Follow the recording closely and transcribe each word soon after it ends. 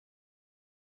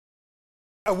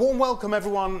A warm welcome,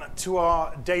 everyone, to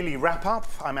our daily wrap-up.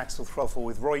 I'm Axel Threlfall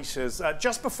with Reuters.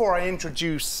 Just before I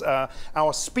introduce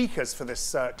our speakers for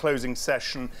this closing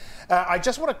session, I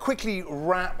just want to quickly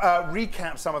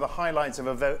recap some of the highlights of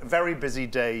a very busy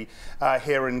day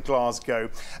here in Glasgow.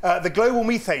 The Global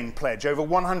Methane Pledge, over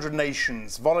 100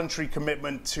 nations, voluntary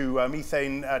commitment to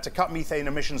cut methane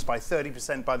emissions by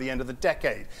 30% by the end of the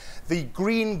decade. The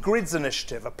Green Grids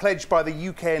Initiative, a pledge by the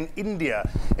UK and India,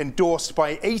 endorsed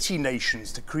by 80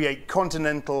 nations to create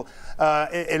continental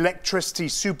electricity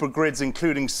supergrids,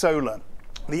 including solar.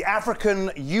 The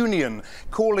African Union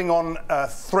calling on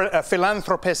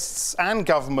philanthropists and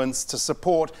governments to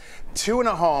support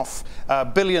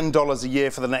 $2.5 billion a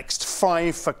year for the next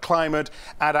 5 for climate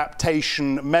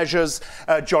adaptation measures.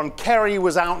 John Kerry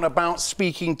was out and about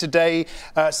speaking today,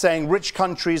 saying rich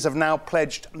countries have now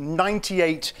pledged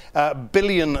 $98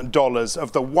 billion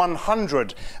of the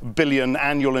 $100 billion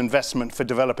annual investment for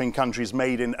developing countries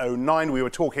made in 2009. We were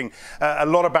talking a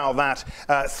lot about that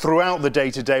throughout the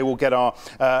day today. We'll get our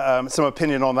some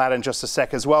opinion on that in just a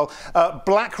sec as well.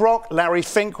 BlackRock, Larry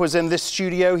Fink was in this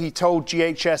studio. He told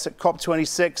GHS at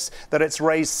COP26 that it's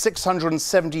raised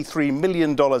 $673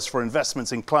 million for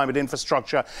investments in climate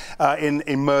infrastructure in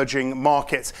emerging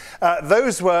markets.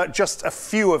 Those were just a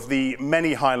few of the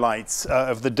many highlights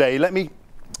of the day. Let me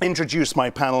introduce my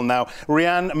panel now.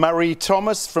 Rhian-Mari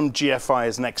Thomas from GFI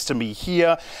is next to me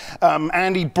here.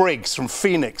 Andy Briggs from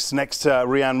Phoenix next to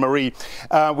Rhian-Mari.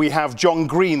 We have John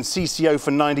Green, CCO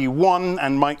for 91,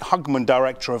 and Mike Hugman,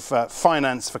 Director of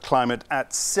Finance for Climate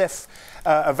at CIFF.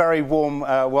 A very warm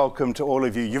welcome to all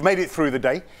of you. You've made it through the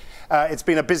day. It's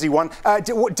been a busy one.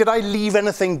 Did I leave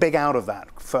anything big out of that,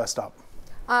 first up?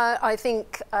 I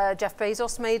think Jeff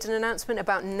Bezos made an announcement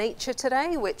about nature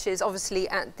today, which is obviously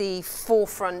at the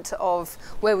forefront of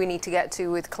where we need to get to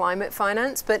with climate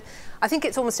finance. But I think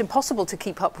it's almost impossible to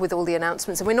keep up with all the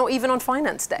announcements, and we're not even on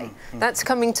Finance Day. That's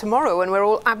coming tomorrow, and we're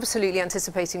all absolutely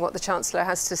anticipating what the Chancellor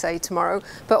has to say tomorrow.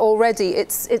 But already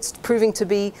it's proving to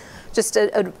be just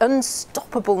an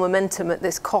unstoppable momentum at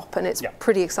this COP, and it's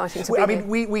pretty exciting to be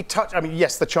here.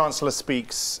 Yes, the Chancellor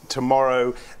speaks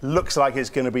tomorrow. Looks like it's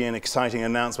going to be an exciting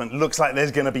announcement. Looks like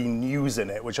there's going to be news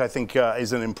in it, which I think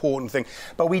is an important thing.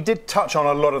 But we did touch on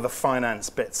a lot of the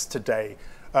finance bits today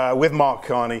with Mark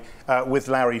Carney, with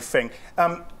Larry Fink.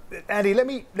 Andy, let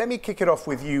me kick it off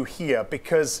with you here,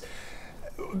 because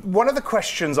one of the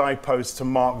questions I posed to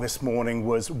Mark this morning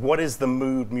was, what is the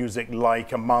mood music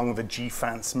like among the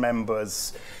GFANS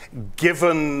members,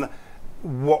 given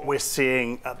what we're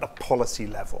seeing at the policy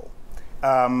level?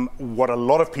 What a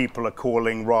lot of people are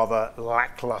calling rather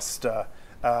lackluster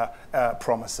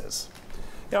promises.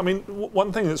 Yeah, I mean,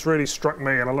 one thing that's really struck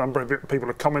me, and a number of people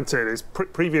have commented, is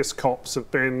previous COPs have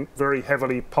been very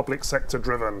heavily public sector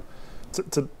driven.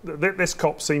 This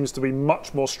COP seems to be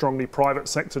much more strongly private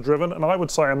sector driven, and I would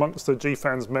say amongst the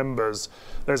GFANS members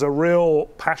there's a real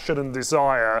passion and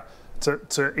desire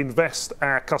to invest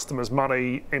our customers'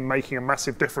 money in making a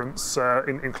massive difference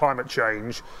in climate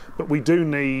change. But we do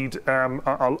need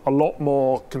a lot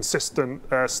more consistent,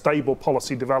 stable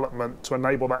policy development to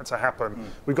enable that to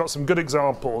happen. We've got some good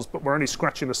examples, but we're only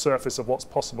scratching the surface of what's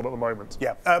possible at the moment.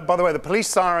 Yeah. By the way, the police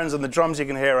sirens and the drums you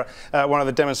can hear are one of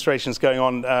the demonstrations going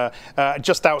on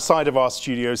just outside of our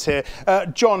studios here.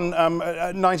 John,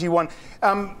 91.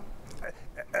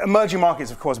 Emerging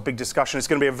markets, of course, a big discussion. It's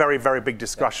going to be a very, very big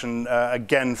discussion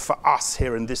again for us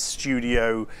here in this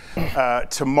studio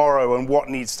tomorrow, and what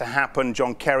needs to happen.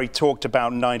 John Kerry talked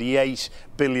about 98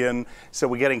 billion, so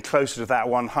we're getting closer to that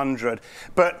 100.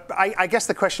 But I guess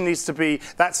the question needs to be,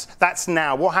 that's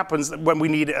now. What happens when we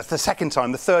need it the second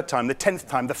time, the third time, the 10th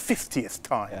time, the 50th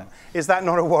time? Yeah. Is that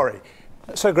not a worry?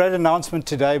 So great announcement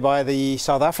today by the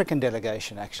South African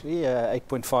delegation, actually,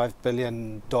 $8.5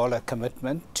 billion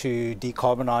commitment to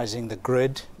decarbonising the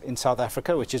grid in South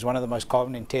Africa, which is one of the most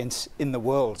carbon intense in the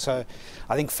world. So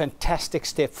I think fantastic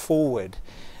step forward.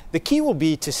 The key will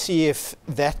be to see if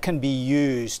that can be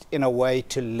used in a way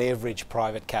to leverage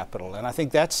private capital. And I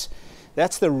think that's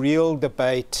the real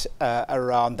debate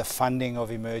around the funding of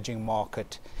emerging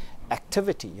market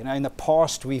activity. You know, in the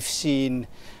past we've seen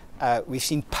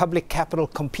public capital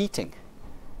competing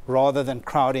rather than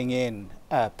crowding in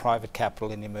private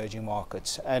capital in emerging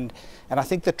markets. And I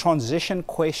think the transition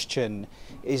question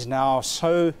is now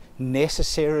so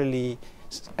necessarily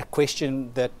a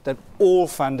question that all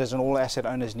funders and all asset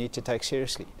owners need to take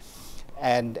seriously.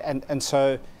 And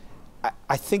so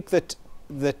I think that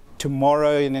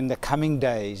tomorrow and in the coming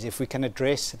days, if we can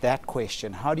address that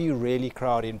question, how do you really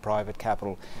crowd in private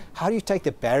capital? How do you take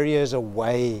the barriers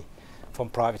away from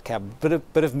private capital?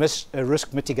 Bit of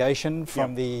risk mitigation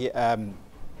from the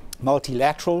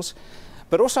multilaterals,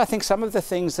 But also I think some of the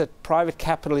things that private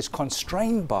capital is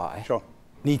constrained by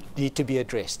need to be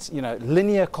addressed. You know,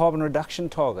 linear carbon reduction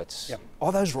targets.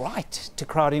 Are those right to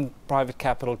crowd in private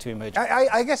capital to emerge?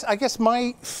 I guess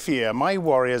my fear, my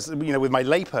worry is, you know, with my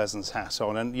layperson's hat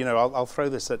on, and, you know, I'll throw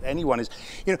this at anyone, is,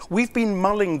 you know, we've been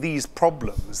mulling these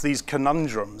problems, these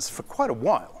conundrums for quite a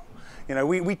while. You know,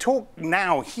 we talk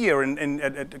now here at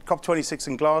COP26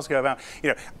 in Glasgow about, you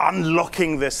know,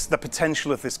 unlocking the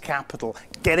potential of this capital,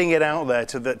 getting it out there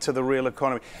to the real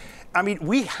economy. I mean,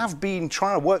 we have been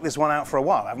trying to work this one out for a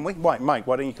while, haven't we? Mike,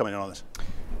 why don't you come in on this?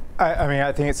 I mean,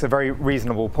 I think it's a very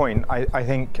reasonable point. I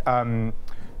think, you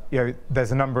know,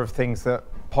 there's a number of things that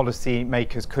policy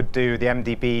makers could do, the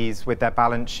MDBs with their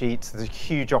balance sheets. There's a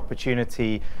huge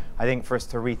opportunity, I think, for us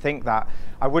to rethink that.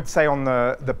 I would say on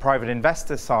the private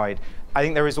investor side, I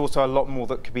think there is also a lot more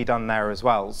that could be done there as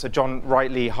well. So John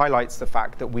rightly highlights the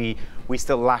fact that we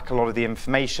still lack a lot of the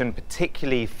information,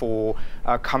 particularly for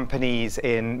companies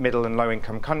in middle and low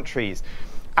income countries.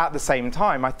 At the same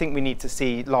time, I think we need to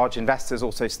see large investors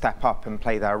also step up and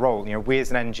play their role. You know, we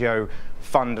as an NGO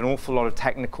fund an awful lot of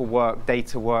technical work,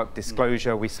 data work,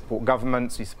 disclosure. We support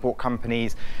governments, we support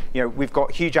companies. You know, we've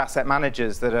got huge asset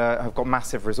managers that have got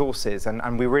massive resources,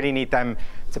 and we really need them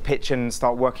to pitch in and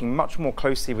start working much more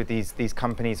closely with these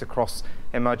companies across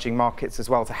emerging markets as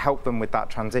well to help them with that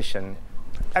transition.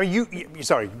 I mean,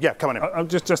 sorry, yeah, come on in.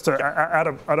 Just to add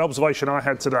an observation I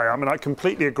had today. I mean, I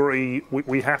completely agree.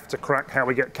 We have to crack how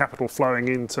we get capital flowing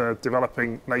into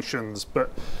developing nations.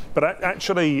 But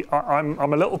actually, I'm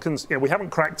a little concerned. You know, we haven't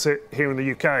cracked it here in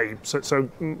the UK. So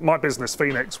my business,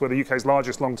 Phoenix, we're the UK's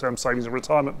largest long-term savings and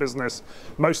retirement business.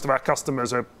 Most of our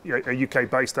customers are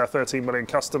UK-based. Our 13 million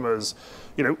customers.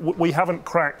 You know, we haven't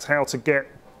cracked how to get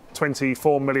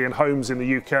 24 million homes in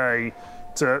the UK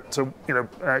to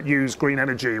use green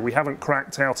energy. We haven't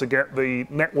cracked how to get the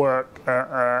network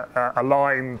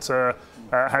aligned to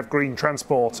have green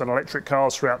transport and electric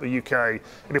cars throughout the UK.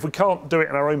 And if we can't do it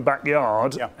in our own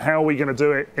backyard, how are we going to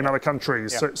do it in other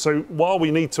countries? So while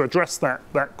we need to address that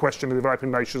question in developing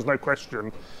nations, no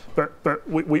question, but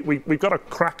we've got to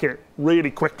crack it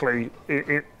really quickly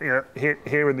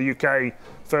here in the UK,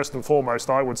 first and foremost,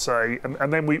 I would say,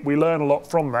 and then we learn a lot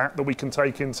from that we can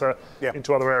take into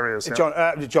other areas.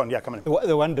 John, come in.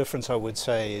 The one difference I would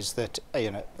say is that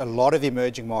a lot of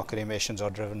emerging market emissions are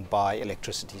driven by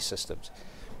electricity systems.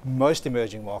 Most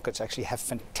emerging markets actually have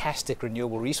fantastic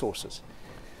renewable resources.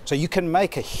 So you can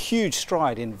make a huge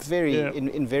stride in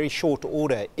very short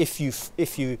order if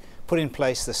you put in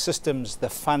place the systems, the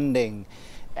funding,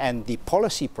 and the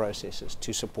policy processes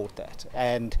to support that.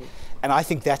 And I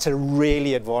think that's a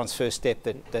really advanced first step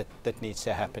that needs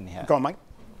to happen here. Go on, Mike.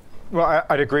 Well,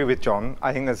 I'd agree with John.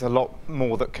 I think there's a lot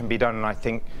more that can be done, and I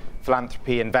think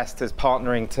philanthropy, investors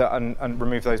partnering to and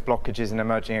remove those blockages in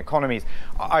emerging economies.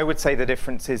 I would say the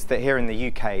difference is that here in the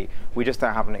UK, we just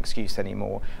don't have an excuse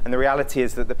anymore. And the reality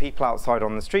is that the people outside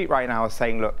on the street right now are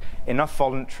saying, look, enough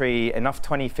voluntary, enough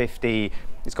 2050,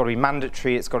 it's got to be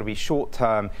mandatory, it's got to be short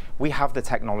term. We have the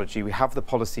technology, we have the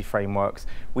policy frameworks.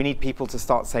 We need people to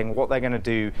start saying what they're going to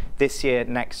do this year,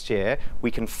 next year.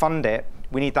 We can fund it.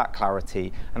 We need that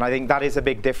clarity. And I think that is a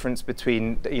big difference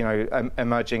between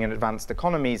emerging and advanced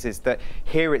economies, is that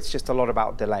here it's just a lot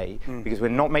about delay, because we're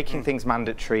not making things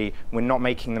mandatory, we're not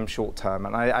making them short term.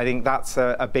 And I think that's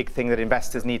a big thing that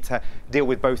investors need to deal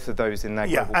with, both of those in their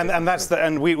global business.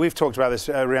 And we've talked about this,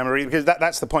 Rhian-Mari, because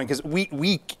that's the point, because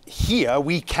we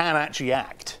can actually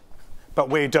act, but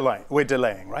we're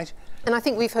delaying, right? And I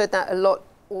think we've heard that a lot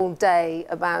all day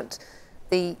about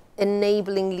the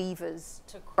enabling levers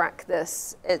to crack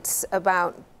this. It's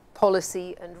about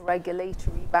policy and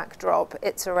regulatory backdrop.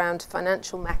 It's around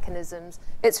financial mechanisms.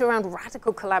 It's around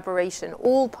radical collaboration,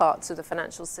 all parts of the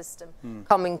financial system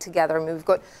coming together. I mean, we've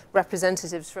got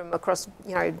representatives from across,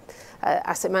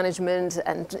 asset management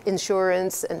and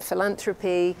insurance and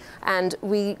philanthropy, and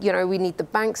we need the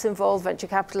banks involved, venture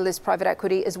capitalists, private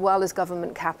equity, as well as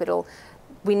government capital.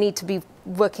 We need to be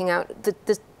working out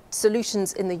the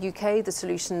solutions in the UK, the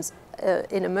solutions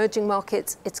in emerging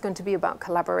markets. It's going to be about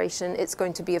collaboration. It's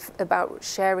going to be about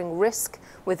sharing risk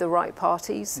with the right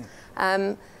parties.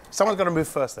 Someone's got to move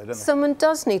first, though, don't they? Someone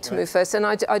does need to move first, and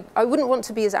I wouldn't want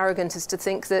to be as arrogant as to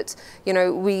think that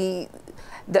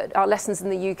that our lessons in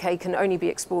the UK can only be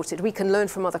exported. We can learn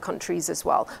from other countries as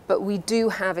well, but we do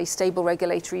have a stable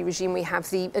regulatory regime. We have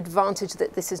the advantage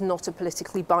that this is not a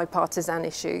politically bipartisan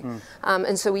issue,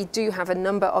 and so we do have a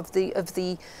number of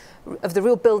the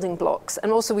real building blocks.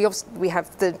 And also we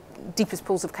have the deepest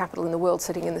pools of capital in the world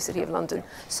sitting in the City of London.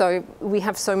 So we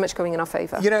have so much going in our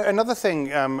favour. You know, another thing,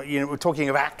 we're talking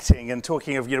of acting and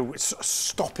talking of,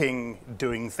 stopping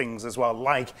doing things as well,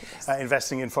 like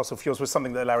investing in fossil fuels, was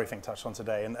something that Larry Fink touched on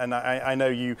today. And I know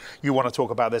you want to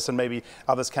talk about this, and maybe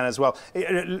others can as well.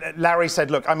 Larry said,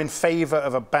 look, I'm in favour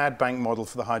of a bad bank model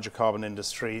for the hydrocarbon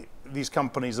industry. These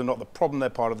companies are not the problem; they're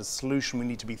part of the solution. We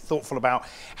need to be thoughtful about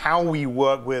how we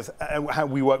work with,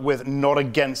 not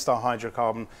against our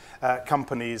hydrocarbon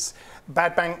companies.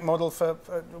 Bad bank model for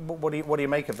what do you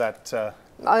make of that?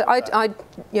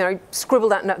 I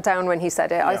scribbled that down when he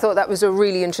said it. Yeah. I thought that was a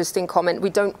really interesting comment. We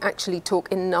don't actually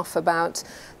talk enough about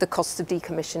the costs of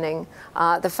decommissioning,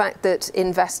 the fact that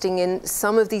investing in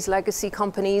some of these legacy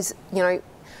companies,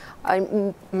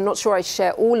 I'm not sure I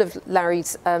share all of Larry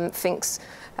Fink's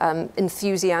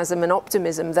enthusiasm and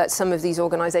optimism that some of these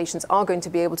organisations are going to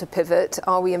be able to pivot.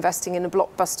 Are we investing in a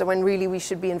blockbuster when really we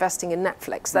should be investing in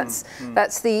Netflix?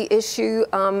 That's the issue.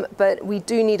 But we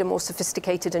do need a more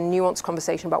sophisticated and nuanced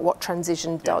conversation about what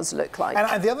transition does look like.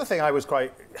 And the other thing I was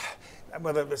quite,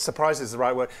 whether surprise is the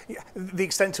right word, the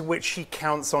extent to which he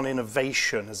counts on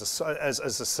innovation as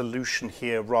a solution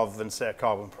here rather than, say, a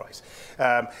carbon price.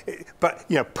 But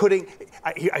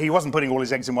he wasn't putting all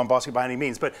his eggs in one basket by any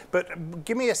means. But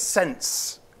give me a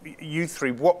sense, you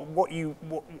three,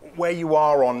 where you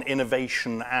are on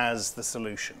innovation as the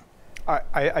solution.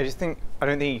 I just think I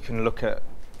don't think you can look at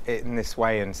it in this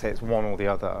way and say it's one or the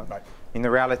other. Right. I mean,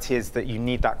 the reality is that you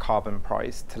need that carbon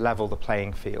price to level the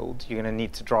playing field. You're going to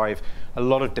need to drive a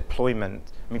lot of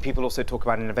deployment. I mean, people also talk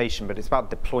about innovation, but it's about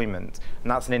deployment.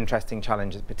 And that's an interesting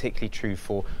challenge. It's particularly true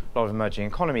for a lot of emerging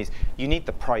economies. You need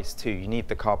the price too. You need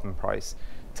the carbon price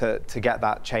to get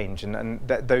that change. And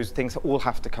those things all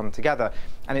have to come together.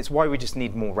 And it's why we just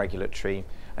need more regulatory.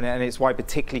 And it's why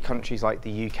particularly countries like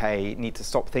the UK need to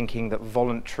stop thinking that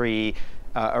voluntary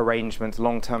arrangements,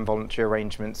 long-term voluntary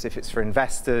arrangements, if it's for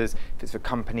investors, if it's for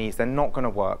companies, they're not going to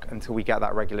work until we get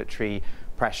that regulatory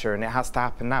pressure, and it has to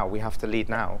happen now. We have to lead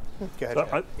now. Go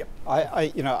ahead.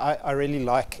 I really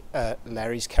like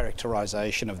Larry's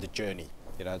characterization of the journey.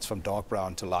 It's from dark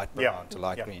brown to light brown to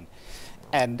light green,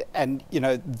 and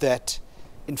that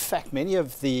in fact many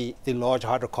of the large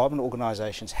hydrocarbon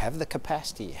organizations have the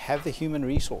capacity, have the human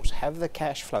resource, have the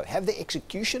cash flow, have the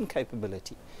execution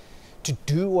capability to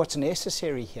do what's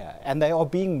necessary here, and they are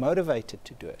being motivated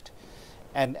to do it.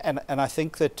 And I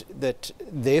think that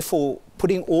therefore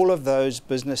putting all of those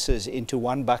businesses into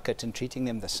one bucket and treating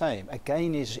them the same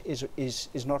again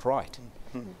is not right.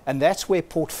 And that's where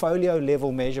portfolio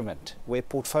level measurement, where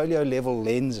portfolio level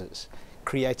lenses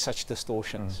create such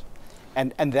distortions.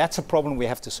 And that's a problem we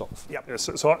have to solve. Yep. Yeah,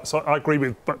 so I agree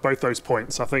with both those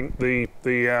points. I think the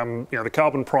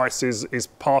carbon price is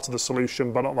part of the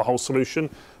solution, but not the whole solution.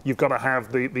 You've got to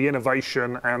have the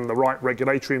innovation and the right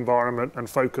regulatory environment and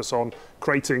focus on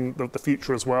creating the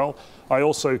future as well. I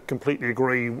also completely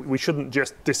agree. We shouldn't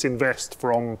just disinvest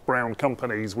from brown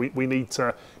companies. We need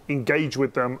to engage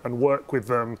with them and work with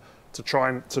them to try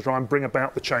and bring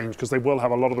about the change, because they will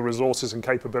have a lot of the resources and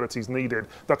capabilities needed.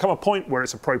 There'll come a point where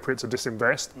it's appropriate to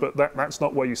disinvest, but that's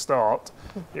not where you start.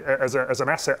 As an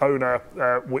asset owner,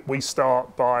 we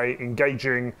start by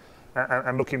engaging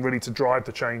and looking really to drive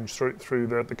the change through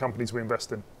the companies we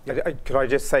invest in. Could I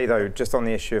just say, though, just on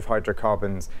the issue of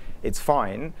hydrocarbons, it's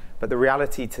fine, but the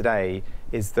reality today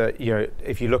is that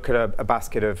if you look at a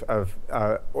basket of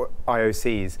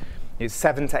IOCs,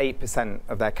 7 to 8%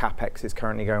 of their capex is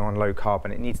currently going on low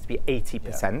carbon. It needs to be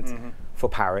 80% for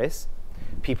Paris.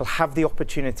 People have the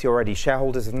opportunity already.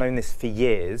 Shareholders have known this for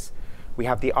years. We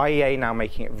have the IEA now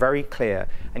making it very clear,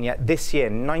 and yet this year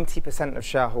 90% of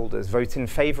shareholders vote in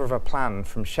favour of a plan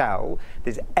from Shell that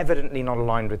is evidently not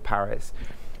aligned with Paris.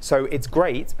 So it's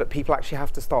great, but people actually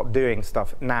have to start doing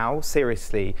stuff now,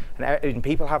 seriously, and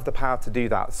people have the power to do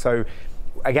that. So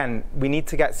again, we need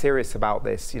to get serious about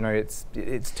this.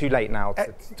 It's too late now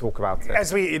to talk about it.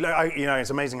 As we, it's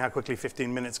amazing how quickly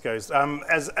 15 minutes goes.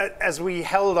 As we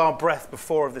held our breath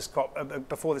before this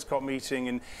COP meeting,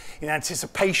 in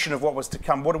anticipation of what was to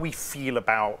come, what do we feel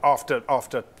about after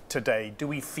today? Do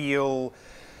we feel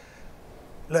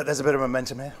that there's a bit of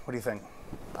momentum here? What do you think?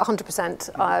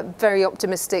 100%. Very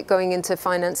optimistic going into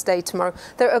Finance Day tomorrow.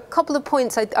 There are a couple of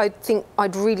points I think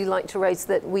I'd really like to raise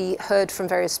that we heard from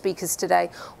various speakers today.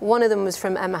 One of them was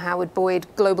from Emma Howard-Boyd,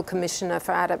 Global Commissioner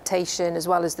for Adaptation, as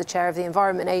well as the Chair of the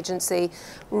Environment Agency,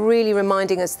 really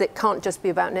reminding us that it can't just be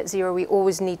about net zero. We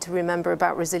always need to remember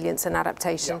about resilience and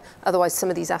adaptation. Otherwise, some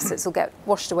of these assets will get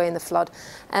washed away in the flood.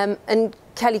 And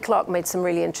Kelly Clark made some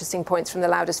really interesting points from the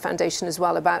Loudest Foundation as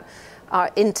well about our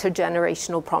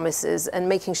intergenerational promises and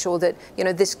making sure that, you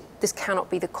know, this cannot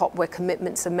be the COP where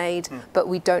commitments are made, but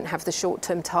we don't have the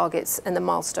short-term targets and the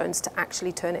milestones to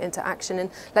actually turn it into action. And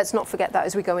let's not forget that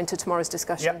as we go into tomorrow's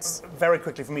discussions. Yep. Very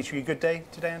quickly from each of you, good day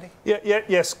today, Andy?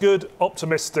 Yes, good,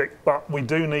 optimistic, but we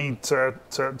do need to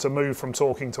move from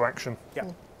talking to action. Yeah.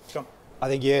 John? I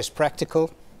think, yes,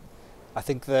 practical. I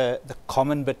think the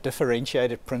common but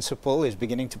differentiated principle is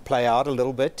beginning to play out a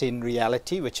little bit in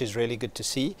reality, which is really good to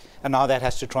see. And now that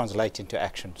has to translate into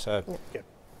action. So, yeah.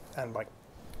 And Mike?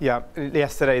 Yeah,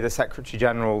 yesterday the Secretary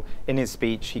General, in his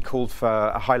speech, he called for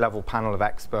a high-level panel of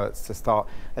experts to start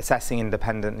assessing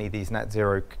independently these net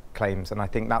zero claims, and I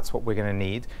think that's what we're going to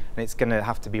need, and it's going to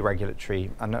have to be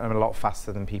regulatory and a lot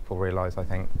faster than people realise, I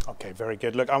think. Okay, very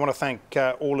good. Look, I want to thank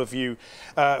all of you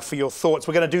for your thoughts.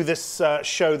 We're going to do this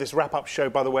show, this wrap-up show,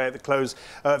 by the way, at the close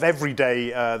of every day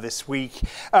this week.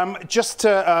 Just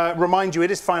to remind you,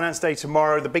 it is Finance Day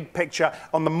tomorrow, the big picture.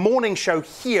 On the morning show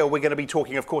here, we're going to be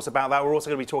talking, of course, about that. We're also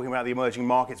going to be talking about the emerging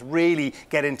markets, really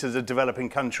get into the developing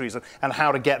countries and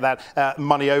how to get that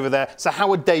money over there. So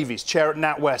Howard Davies, chair at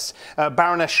NatWest,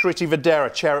 Baroness Shriti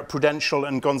Vadera, chair at Prudential,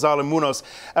 and Gonzalo Munoz,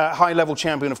 high-level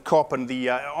champion of COP and the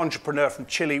entrepreneur from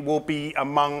Chile, will be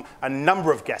among a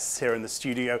number of guests here in the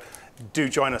studio. Do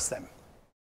join us then.